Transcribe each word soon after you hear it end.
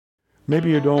Maybe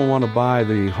you don't want to buy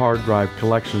the hard drive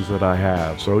collections that I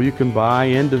have, so you can buy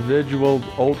individual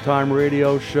old-time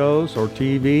radio shows or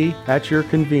TV at your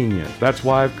convenience. That's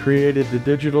why I've created the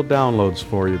digital downloads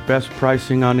for you. Best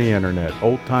pricing on the internet,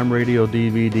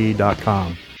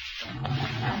 oldtimeradiodvd.com.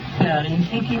 Yeah, in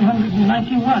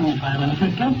 1891, if I remember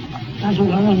correctly.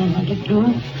 91, 92,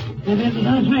 maybe it was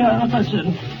those 3 hours, I'm not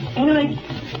certain. Anyway,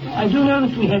 I do know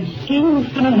that we had stew,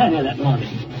 Phil and Harry that morning.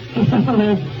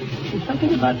 There's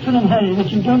something about Phil and Harry that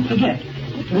you don't forget.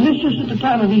 Delicious at the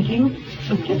time of eating,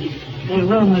 but the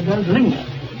aroma does linger.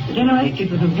 But anyway, it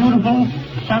was a beautiful,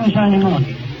 sunshiny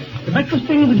morning. The breakfast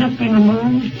things had just been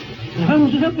removed, and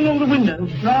Holmes was opening all the windows,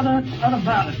 rather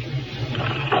violent.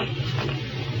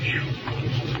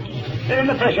 In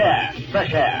the fresh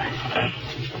air.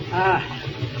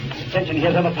 Tension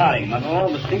here's overpowering. Not all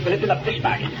the sleep will live in the fish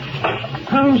market.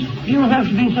 Holmes, do you have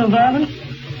to be so violent?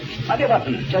 My dear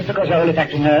Watson, just because your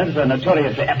olfactory nerves are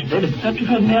notoriously atrophied. Atrophied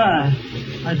in the eye.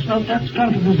 I smelt that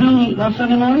skunk at the zoo last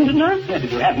Sunday morning, didn't I? Yes,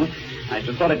 if you hadn't, I should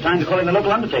have thought it time to call in the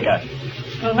local undertaker.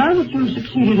 Well, now that you've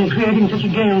succeeded in creating such a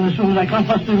gale in this room, I can't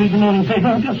possibly read the morning paper.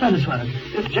 I hope you're satisfied.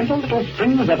 This gentle little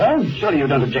spring zephyr? Surely you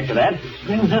don't object to that?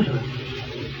 Spring zephyr?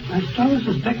 I strongly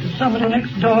suspect that somebody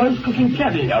next door is cooking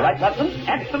cabbage. You're right, Watson.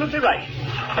 Absolutely right.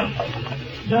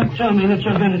 Don't tell me that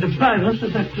you're going to deprive us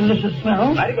of that delicious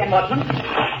smell. Right again, Watson.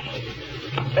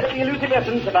 Better the elusive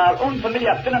essence of our own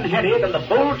familiar Phil and Harry than the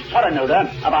bold foreign odor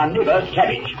of our neighbour's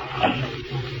cabbage.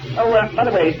 By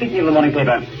the way, speaking of the morning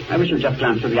paper, I wish you'd just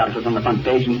glance through the articles on the front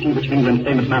page and see which of England's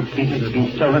famous masterpieces has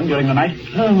been stolen during the night.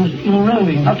 Holmes, you're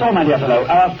roving. After all, my dear fellow,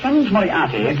 our friend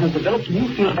Moriarty has developed a new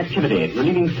field of activity,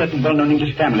 relieving certain well-known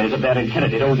English families of their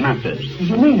inherited old masters. What do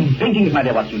you mean? Paintings, my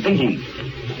dear Watson, paintings.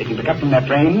 They can pick up from their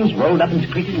frames, rolled up and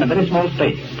secreted in a very small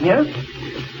space. Yes?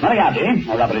 Moriarty,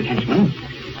 or rather his henchman,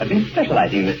 has been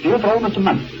specializing in this field for almost a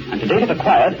month, and today have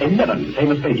acquired 11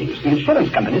 famous paintings. The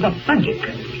insurance companies are frantic.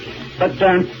 But,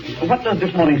 what does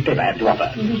this morning's paper have to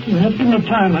offer? Just a minute. Give me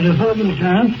time. I'll just hold in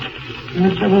time.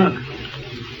 Let's have a look.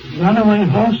 Runaway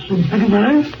horse in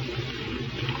Piccadilly.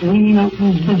 Queen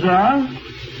opens bazaar.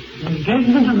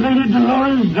 Engagement of Lady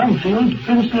Dolores Drumfield,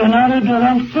 Prince Leonardo de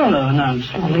Ranfolo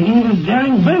announced on the eve of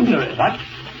daring burglary. What?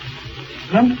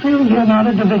 Drumfield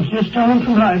Leonardo da Vinci stolen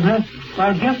from library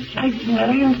while guests make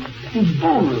merry in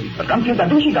ballroom. The Drumfield da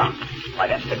Vinci gone. Why,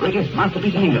 that's the greatest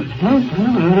masterpiece in England. Of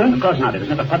course not. It was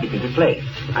never publicly displayed.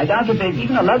 I doubt if they've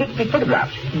even allowed it to be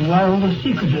photographed. Why all the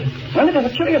secrecy? Well, it is a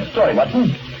curious story,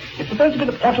 Watson. It's supposed to be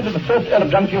the portrait of the first Earl of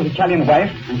Drumfield's Italian wife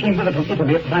and came with her from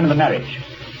Italy at the time of the marriage.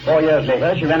 4 years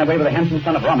later, she ran away with a handsome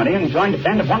son of Romany and joined a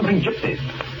band of wandering gypsies.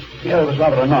 The Earl was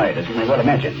rather annoyed, as you may well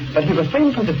imagine, but he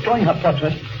refrained from destroying her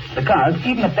portrait because,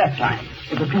 even at that time,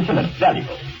 it was considered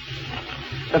valuable.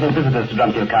 Several visitors to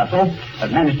Drumfield Castle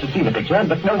have managed to see the picture,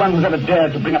 but no one has ever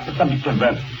dared to bring up the subject of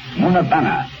Mona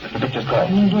Banner, as the picture's called.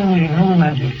 How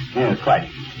romantic. Yes, quite.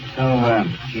 So,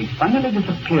 she finally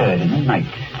disappeared in the night,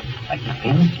 like the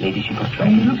famous lady she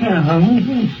portrayed. Look here, Holmes.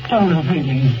 These stolen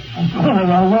paintings. All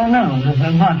are well known. There's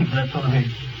no market for that sort of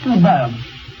thing. Too bad.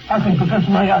 I think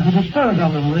Professor Moriarty disposed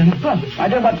of them with any profit. My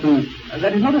dear Watson,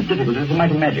 that is not as difficult as you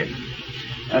might imagine.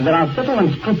 There are several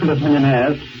unscrupulous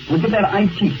millionaires who would give their eye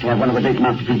teeth to have one of the great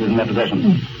masterpieces in their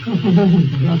possession.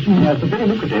 Yes, but very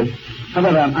lucrative.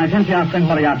 However, I fancy our friend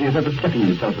Moriarty is overstepping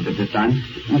himself a bit this time.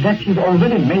 In fact, he's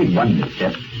already made one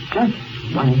misstep. Just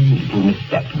one little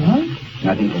misstep.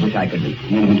 Nothing for which I could lead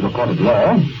him into a court of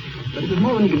law, but it was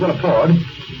more than he could well afford.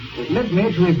 It led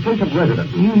me to his place of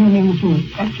residence. You mean that you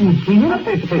actually seen him? Not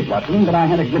face to face, Watson, but I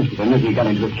had a glimpse of him as he got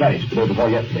into his carriage the day before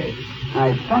yesterday.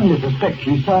 I strongly suspect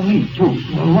he saw me, too.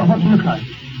 Well, what does he look like?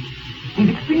 He's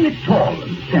extremely tall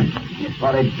and thin. His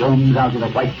forehead domes out with a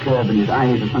white curve, and his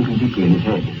eyes are sunken deeply in his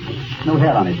head. No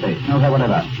hair on his face, no hair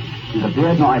whatever. Neither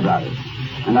beard nor eyebrows.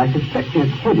 And I suspect his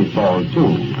head is bald,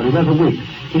 too, for he wears a wig.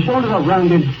 His shoulders are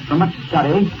rounded from much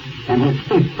study, and his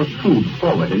face protrudes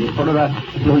forward, and his forehead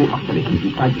slowly oscillating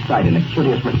from side to side in a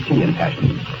curious reptilian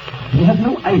fashion. He has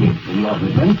no eyelids in the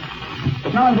ordinary sense,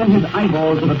 but now and then his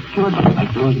eyeballs have obscured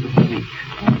like those of a snake.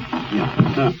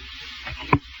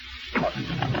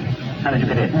 How did you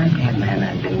get in? That man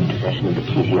had been in possession of the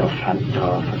key to your front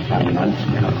door for some months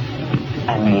now.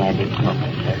 I may add it's not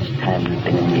the first time we've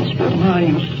been in this room. Why,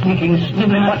 you sneaking,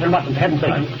 sniveling... Watson, for heaven's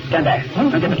sake, stand back.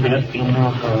 Don't get between us. You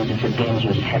know, Holmes, it's a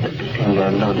dangerous habit to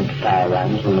finger loaded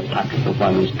firearms in the pocket of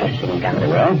one's dressing gown. Very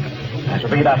well. I shall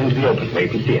bring it out into the open where you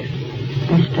can see it.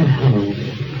 Mr. Holmes,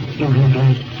 you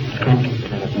realized scandal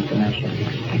development than I should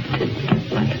have expected.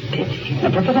 What a pity. Now,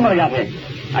 Professor Moriarty,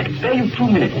 I can spare you 2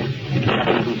 minutes. If you have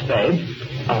anything to say.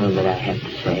 All that I have to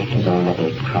say has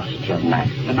already crossed your mind.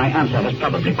 Then my answer has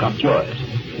probably crossed yours.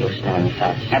 You stand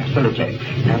fast. Absolutely.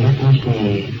 Now, let me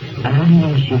see.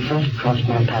 Yes, you first crossed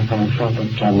my path on the 4th of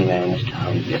January, Mr.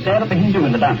 Holmes. Yes, sir, at the Hindu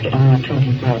in the basket. On the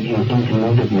 23rd, you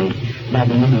incommoded me. By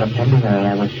the middle of February,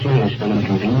 I was seriously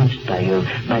inconvenienced by you.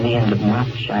 By the end of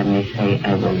March, I may say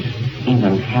I was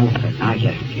even hampered. Ah,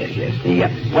 yes. The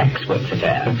waxworks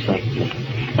affair. Exactly.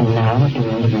 And now, in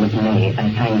the middle of May,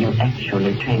 I find you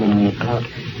actually trailing me about.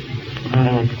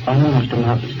 Where it almost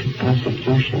amounts to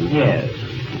persecution. Yes.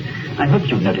 I hope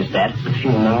you've noticed that. A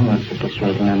few moments at this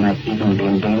rate, and I might even be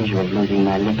in danger of losing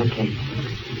my liberty.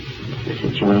 The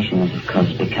situation is, of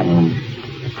course, becoming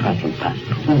quite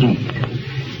impossible. Indeed.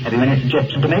 Have you any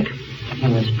suggestion to make? You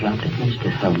must drop it,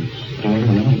 Mr.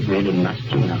 Holmes. Really must,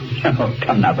 you know. Oh,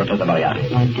 come now, Professor Moriarty.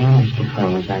 My dear Mr.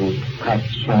 Holmes, I'm quite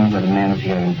sure that a man of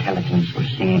your intelligence will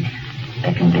see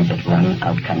there can be but one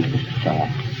outcome to this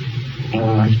affair. You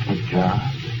must withdraw.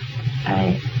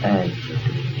 I urge you to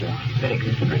withdraw. Very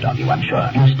considerate of you, I'm sure.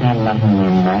 You stand not only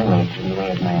in my way, but in the way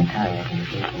of my entire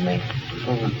organization, the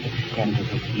full extent of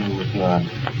which you, with your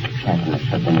cleverness,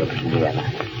 have been able to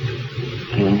realize.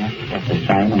 You must step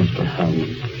aside, Mr.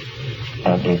 Holmes,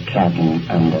 or be trodden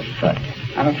underfoot.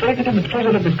 I'm afraid that in the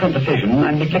pleasure of this conversation,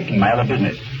 I'm neglecting my other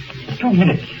business. 2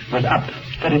 minutes was up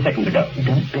 30 seconds ago.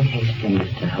 Don't be hasty,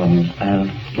 Mr. Holmes. I'll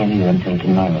give you until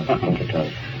tomorrow to think it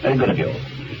over. Very good of you.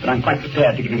 But I'm quite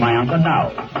prepared to give you my answer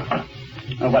now.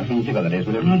 Oh, what can you think of that is,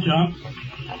 will you? No, John.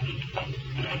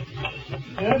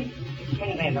 Yes?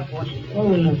 Oh,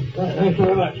 thank you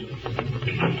very much.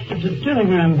 It's a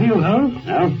telegram for you, Holmes.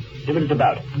 No? See what it's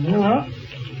about. You what?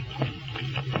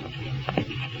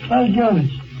 Well,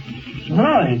 Jones.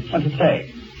 Right. What's it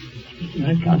say?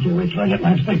 I can't wait till I get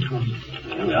my spectacles.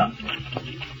 Here we are.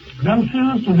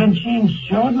 Grumfield's Da Vinci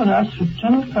insured with us for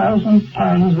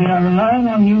 £10,000. We are relying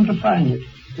on you to find it.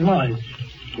 Lloyd.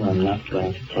 You're not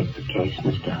going to take the case,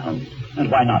 Mr. Holmes. And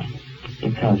why not?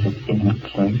 Because it isn't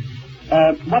safe.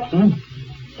 Watson,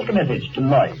 take a message to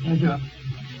Lloyd. Thank you.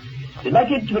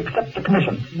 Delighted to accept the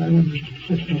commission.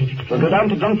 We'll go down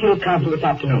to Drumfield Castle this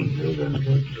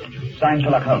afternoon. Signed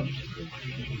Sherlock Holmes.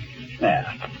 There.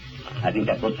 I think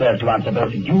that will serve to answer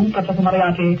both you, Professor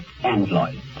Moriarty, and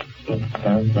Lloyd. It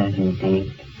does that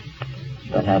indeed.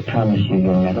 But I promise you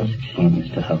you'll never succeed,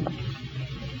 Mr. Holmes.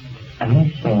 I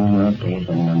say your days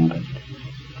are numbered.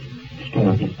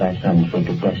 Still, if by some freak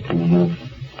of destiny you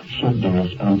should be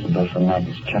responsible for my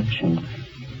destruction,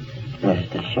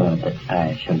 rest assured that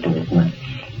I shall do as much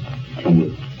to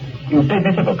you. You've paid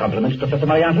me several compliments, Professor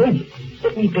Moriarty.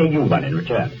 Let me pay you one in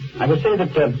return. I will say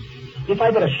that if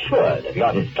I were assured of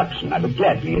your destruction, I would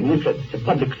gladly, in the interests of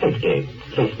public safety,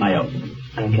 face my own.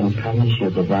 I can promise you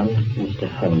the one, Mr.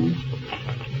 Holmes,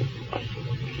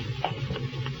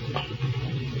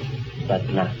 but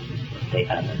not the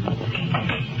other.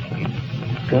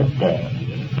 Good day.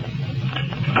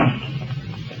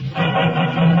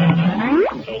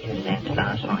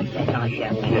 Last night, that night,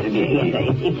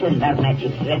 it's a love match,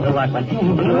 it's a right one.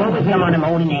 You always come on a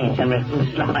morning air somewhere from the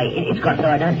sly. It's got so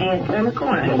I don't dare turn the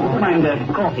corner. Mind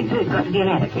coughing, too. It's got to be an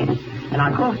attitude. And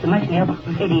I coughed so much, and the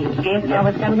said he was scared that I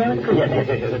was coming down with the cruiser.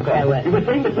 You were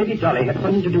saying that Lady Jolly had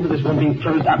something to do with this room being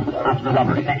closed up after the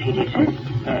robbery. That she did, sir.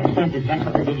 Said that that's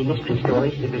what they did in mystery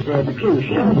stories to preserve the clues.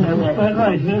 Quite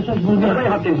right. Yes, that's good. Very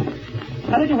Hopkins,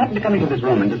 how did you happen to come into this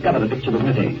room and discover the picture was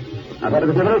missing? I thought it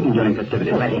was never open during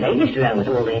festivities. Well, they used to run with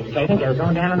all the entertainment goes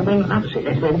on down on the wing opposite.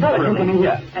 That's where the ballroom is. Come in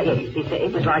here. Yes,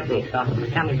 it was like this. I was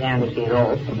coming down this here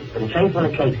hall with a tray full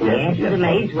of cakes in the air to the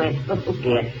maids where, oh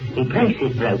dear, the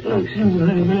braces broke loose.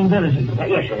 Very embarrassing.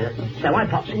 Yes, sir. So I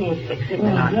pops in here to fix it.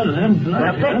 Well,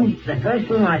 the first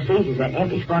thing I see is that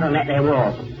empty spot on that there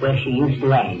wall where she used to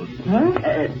hang.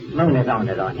 Huh? Mona's on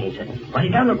it, I mean, sir. Well, it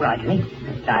don't look right to me.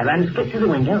 So I run straight to the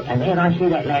window, and there I see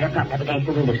that ladder propped up against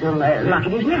the windowsill like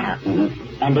it is now.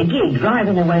 Mm-hmm. And the gig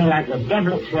driving away like the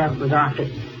devil itself was after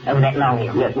it over that long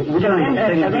hill. Yes, So then I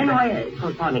let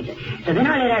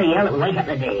out a yell that would wake up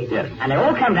the dead. Yes. And they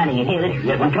all come running in here.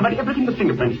 Yes, and come back everything but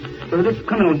fingerprints. So if this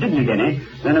criminal didn't get any,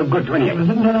 they're no good to any of us.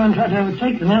 Didn't anyone try to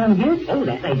overtake the man in the gate? Oh,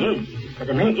 that they did. But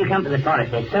the minute you come to the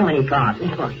forest, there's so many cars. You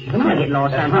might get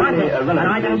lost sometimes. And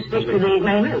I don't stick to the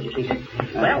main road, you see, sir.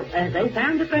 Well, they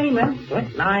found the frame,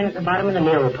 lying at the bottom of the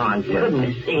mill pond. You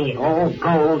couldn't see it, all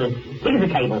gold and big as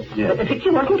a table. Yes. But the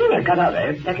picture wasn't in it. Cut out,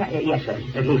 eh? Yes, sir.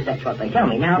 At least that's what they tell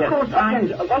me. Now, of course,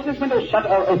 was this window shut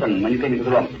or open when you came into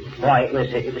the room? Why, it was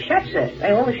shut, sir.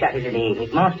 They always shut it in the evening.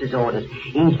 Master's orders.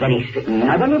 He's very strict.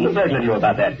 I wonder if the burglar knew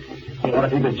about that. Or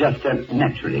if he was just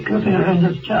naturally Look considerate.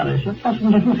 here, that's Charlie. What's the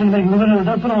difference in making the windows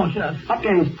open or shut?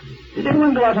 Hopkins, Did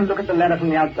anyone go out and look at the ladder from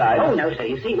the outside? Oh, no, sir.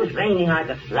 You see, it was raining like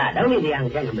a flood. Only the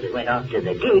young gentleman that went off to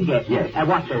the gig. Yes.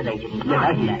 What, sir? They didn't Yes,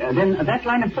 I see. Then that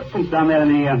line of footprints down there in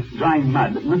the drying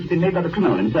mud must have been made by the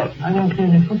criminal himself. I don't see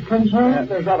any footprints, sir.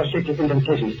 There's rather shapeless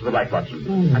indentations to the right,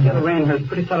 Watson. I fear the rain has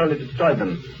pretty thoroughly destroyed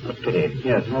them. What a pity.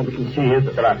 Yes, and all we can see is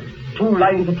that there are two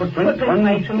lines of footprints. One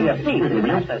made from the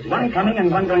street. One coming and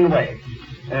one going away.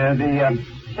 The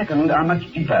second are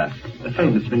much deeper. The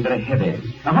frame has been very heavy.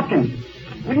 Now, Hopkins,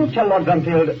 will you tell Lord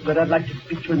Brumfield that I'd like to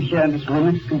speak to him here in this room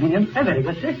if it's convenient? Oh, very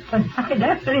good, sir.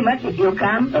 That's very much if you'll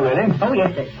come. Oh, really? Oh,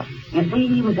 yes, sir. You see,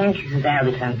 he was anxious as how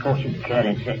this unfortunate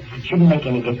occurrence shouldn't make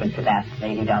any difference about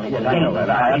Lady Dolly. Yes, I know that.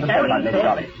 I understand about Lady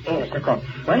Dolly. Yes, of course.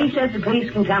 Well, he says the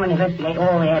police can come and investigate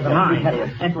all they ever mind.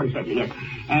 That's what he said, yes.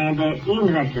 And even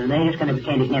the rest of them, they're just going to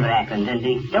pretend it never happened, and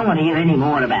they don't want to hear any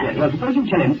more about it. Well, suppose you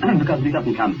tell him, because if he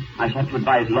doesn't come, I shall have to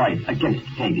advise Lloyd against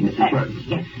taking this insurance.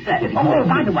 Yes, sir. Yes, oh,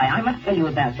 by the way, I must tell you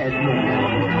about those...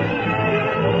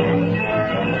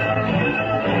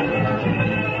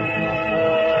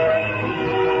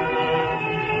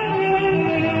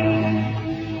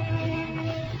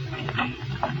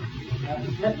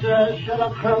 Mr.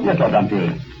 Sherlock Holmes? Yes, Lord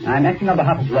Brumfield. I'm acting on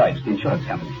behalf of Lloyd's, the insurance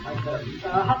company.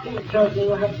 Hopkins tells me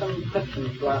you have some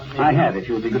questions to ask me. I have, if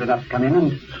you'll be good enough to come in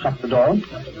and shut the door.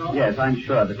 Yes, I'm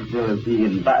sure that it will be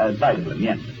advisable in the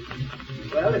end.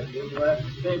 Well, if you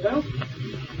say so.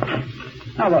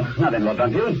 Now then, Lord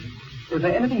Brumfield, is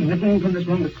there anything missing from this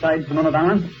room besides the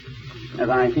Monodana, as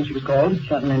I think she was called?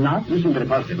 Certainly not. You seem very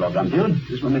positive, Lord Brumfield.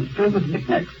 This room is filled with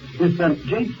knickknacks. This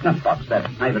jade snuff box, that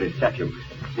ivory statue,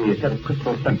 the set of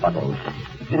crystal scent bottles,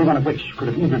 any one of which could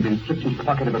have easily been slipped into the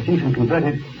pocket of a thief and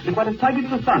converted to quite a tidy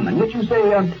little sum, and yet you say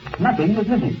nothing is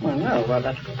missing. Well, no,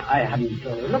 that's good. I hadn't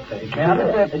looked very Now,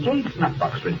 carefully. a jade snuff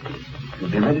box, for instance. You'll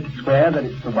be ready to swear that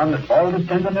it's the one that always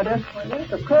stands on your desk? Well,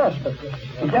 yes, of course, but...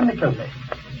 Examine it closely.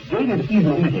 Jade is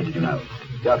easily imitated, you know.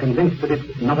 You are convinced that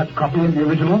it's not a copy of the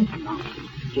original? No.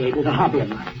 Jade is a hobby of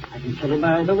mine. I can tell it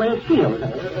by the way it feels.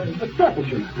 The surface,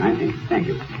 you know. I see. Thank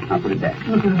you. I'll put it back.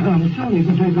 Look at him. Surely you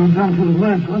can take those down to the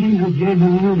word for it. He's a jade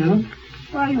than you do.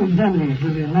 Why are you examining it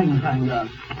with a magnifying glass?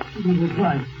 This is what's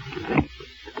right.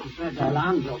 Conferred their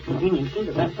alarms or conveniences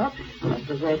of that sort,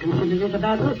 because they considered it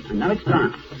about good. And now it's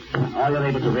gone. All you're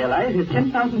able to realize is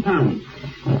 £10,000.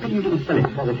 What you didn't sell it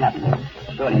before this happened?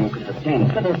 Surely you could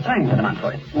obtain several times that amount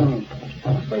for it.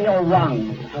 Well, you're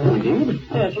wrong. Oh, indeed?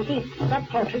 Yes, you see, that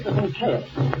portrait was in chaos.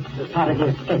 It was part of the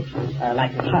estate,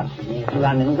 like the trust in the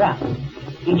surrounding ground.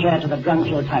 Each heir to the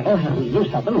Brumfield title has the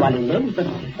use of them while he lives, but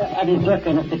at his death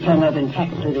they must be turned over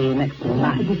intact to the next in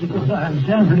line. I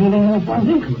understand for dealing with one's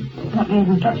income, not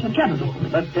even touch the capital.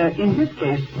 But in this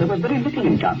case, there was very little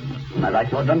income. Am I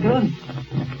right, Lord Brumfield?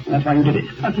 That's why you did it.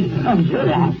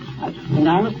 And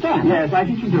I understand. Yes, I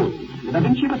think you do. The Da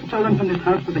Vinci was stolen from this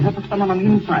house with the help of someone on the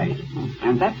inside.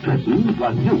 And that person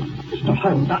was you. Mr.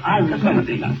 Holmes, I was not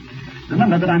a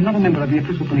Remember that I'm not a member of the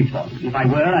official police force. If I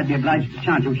were, I'd be obliged to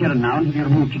charge you here and now and have you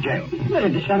removed to jail. Well,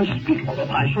 it is unspeakable that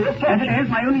I should have... As it is,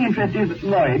 my only interest is that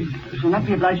Lloyd shall not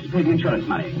be obliged to pay the insurance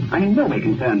money. I'm in no way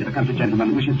concerned if a country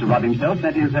gentleman wishes to rob himself.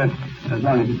 That is, as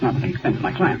long as it's not at the expense of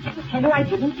my client. Tell you I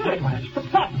didn't do it. Why, it's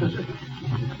preposterous.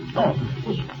 Oh,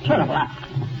 it's terrible. I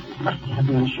must have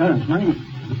the insurance money.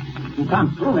 You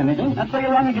can't prove anything. That's where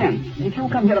you're wrong again. If you'll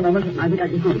come here a moment, I think I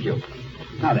can prove it to you.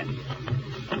 Now then,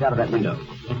 get out of that window.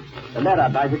 The ladder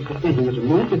by which the staging was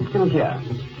removed is still here,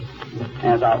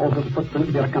 as are also the footprints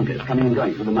of your accomplice coming and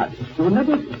going through the mud. You will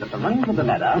notice that the rungs of the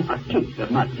ladder are caked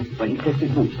with mud where he placed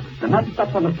his boots. The mud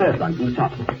stops on the third rung from the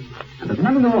top. And there's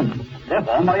none in the room.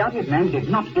 Therefore, Moriarty's men did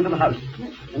not enter the house.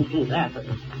 And see that.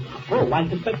 Oh, why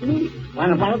suspect me?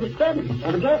 One of the servants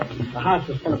or the guests. The house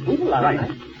was full of people, all right.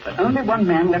 But only one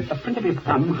man left the print of his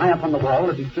thumb high up on the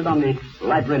wall as he stood on the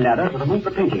library ladder to remove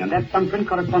the painting, and that thumbprint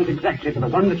corresponds exactly to the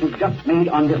one that you just made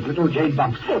on this little jade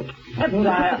box. Good heavens,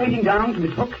 I put the painting down from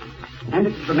its hook, and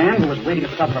it's the man who was waiting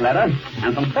at the top of the ladder,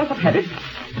 and from force of habit,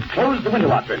 closed the window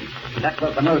after him. That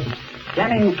was the most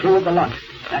damning clue of the lot.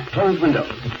 That closed window.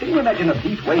 Can you imagine a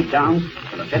thief weighed down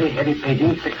with a very heavy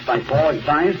painting, 6 by 4 in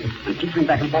size, and keeping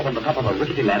back and forth on the top of a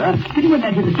rickety ladder? Can you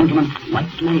imagine the gentleman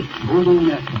lightly holding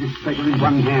this treasure in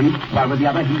one hand, while with the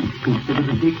other he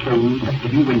considerately closed a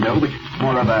hidden window, which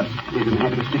moreover is in the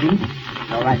habit of sitting?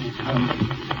 All right.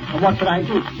 What should I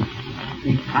do?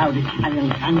 The proud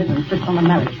Italian-handed and sits on the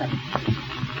marriage bed.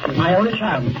 It's my only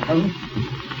child, Mr. Holmes.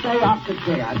 Day after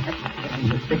day I've kept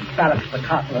this big barracks for the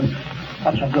castle, and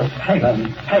such a good paler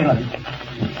and paler.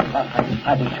 But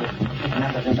I decided to take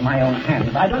matters into my own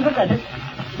hands. I don't regret it.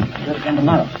 I'll do it again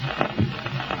tomorrow.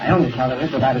 My only trouble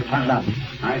is that I was found out.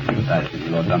 I sympathize with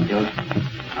you, Lord Brumfield.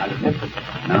 I'll admit that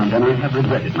now and then I have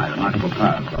regretted my remarkable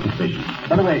powers of observation.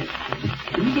 By the way,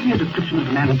 can you give me a description of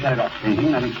the man who carried off the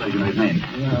painting? I don't suppose you know his name.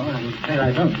 No, I'm afraid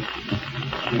I don't.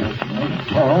 He was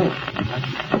tall,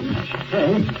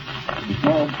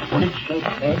 small, bullet-shaped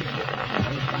head,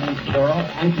 fine jaw,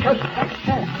 and just that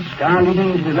hair. Scar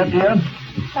leading to his left ear?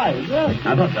 Why, yes.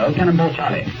 I thought so. Cannonball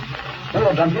Charlie.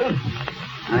 Hello, Dunfield.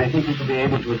 I think we should be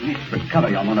able to at least recover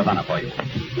your Monavana for you.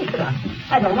 Yes, sir.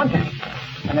 I don't want any.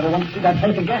 I never want to see that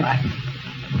face again. I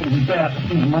couldn't bear to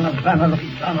see Monavana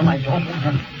looking down on my daughter.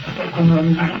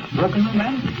 Broken man. Broken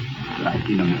man? But I've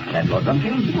seen him dead, Lord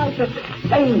Dunfield. I just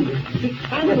explained it.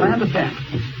 Yes, I understand.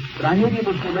 But I may be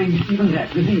able to arrange even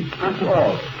that. You see, after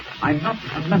all, I'm not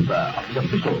a member of the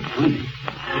official police.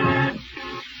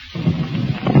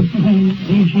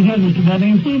 She did, Mr.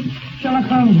 Bedington. Sherlock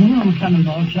Holmes knew on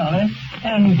Cannonball Charlie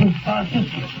and his past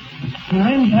history. He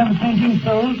arranged to have a painting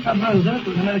sold sub rosa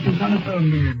to an American connoisseur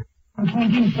millionaire. A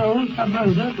painting sold sub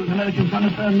rosa to an American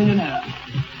connoisseur millionaire.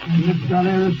 And Miss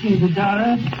Dolly received a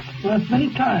dowry worth many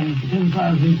times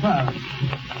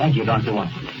 £10,000. Thank you, Dr.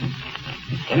 Watson.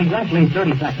 In exactly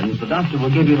 30 seconds, the doctor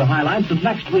will give you the highlights of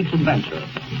next week's adventure.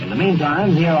 In the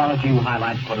meantime, here are a few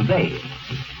highlights for today.